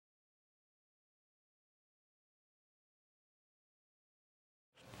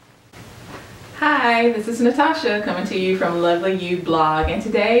Hi, this is Natasha coming to you from Lovely You blog, and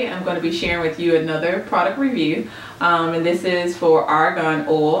today I'm going to be sharing with you another product review, and this is for Argan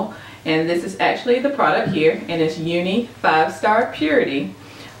Oil, and this is actually the product here, and it's Uni 5-Star Purity,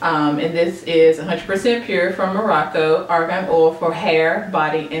 and this is 100% pure from Morocco Argan Oil for hair,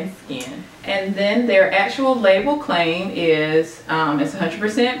 body, and skin. And then their actual label claim is it's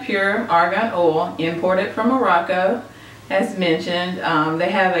 100% pure Argan Oil imported from Morocco. As mentioned, they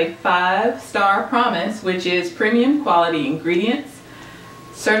have a 5-star promise, which is premium quality ingredients,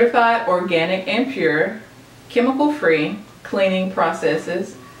 certified organic and pure, chemical free, cleaning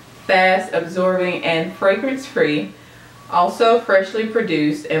processes, fast absorbing and fragrance free, also freshly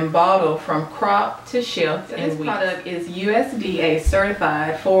produced and bottled from crop to shelf in weeks. This product is USDA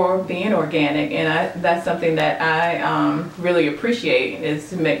certified for being organic, and that's something that I really appreciate,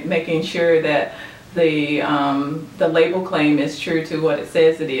 is making sure that the label claim is true to what it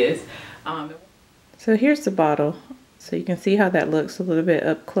says it is. So here's the bottle, so you can see how that looks a little bit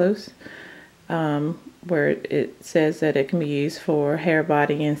up close, where it says that it can be used for hair,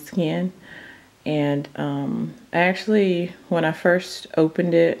 body, and skin. And actually, when I first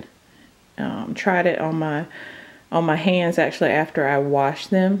opened it, tried it on my hands actually after I washed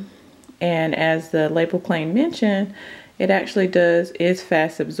them, and as the label claim mentioned, it actually is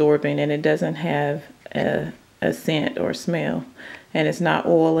fast absorbing, and it doesn't have a scent or smell, and it's not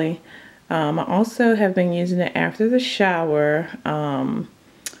oily. I also have been using it after the shower,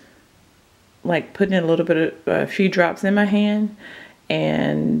 like putting a little bit of a few drops in my hand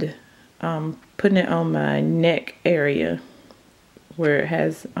and putting it on my neck area where it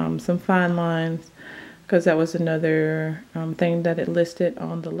has some fine lines, because that was another thing that it listed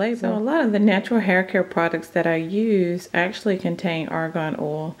on the label. So a lot of the natural hair care products that I use actually contain argan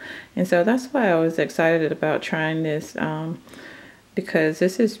oil, and so that's why I was excited about trying this, because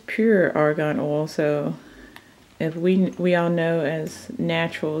this is pure argan oil. So if we all know as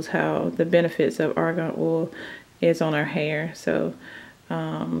naturals how the benefits of argan oil is on our hair. So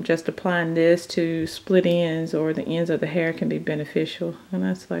just applying this to split ends or the ends of the hair can be beneficial, and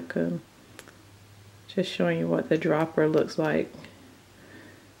that's like just showing you what the dropper looks like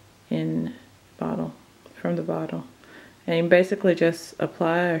in bottle, from the bottle. And you basically just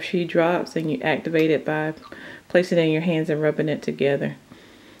apply a few drops and you activate it by placing it in your hands and rubbing it together.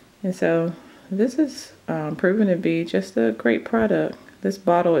 And so this is proven to be just a great product. This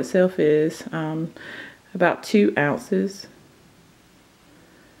bottle itself is about 2 ounces.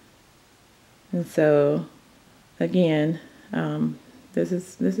 And so again, this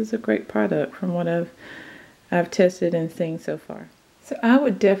is a great product from what I've tested and seen so far. So I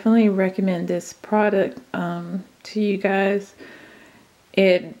would definitely recommend this product to you guys.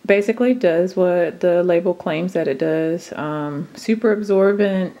 It basically does what the label claims that it does. Super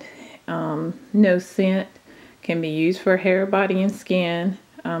absorbent, no scent, can be used for hair, body, and skin,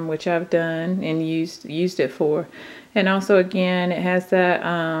 which I've done and used it for. And also, again, it has that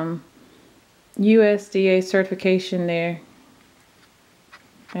USDA certification there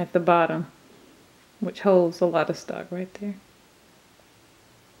at the bottom, which holds a lot of stock right there.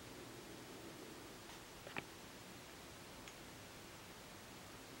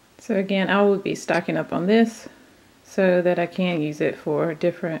 So again, I will be stocking up on this so that I can use it for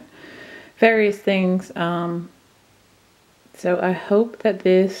various things. So I hope that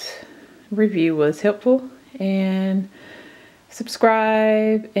this review was helpful, and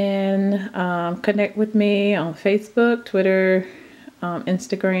subscribe and connect with me on Facebook, Twitter,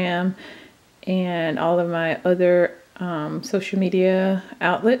 Instagram, and all of my other social media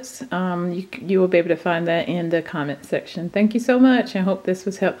outlets. You will be able to find that in the comment section. Thank you so much, and hope this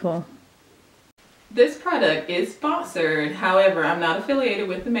was helpful. This product is sponsored. However, I'm not affiliated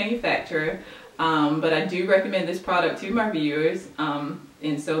with the manufacturer, but I do recommend this product to my viewers,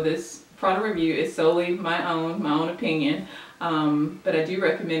 and so this product review is solely my own opinion, but I do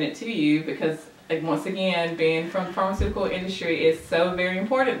recommend it to you because, once again, being from the pharmaceutical industry is so very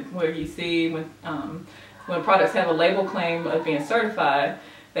important, where you see when products have a label claim of being certified,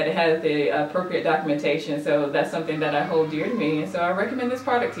 that it has the appropriate documentation. So that's something that I hold dear to me, and so I recommend this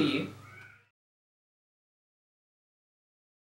product to you.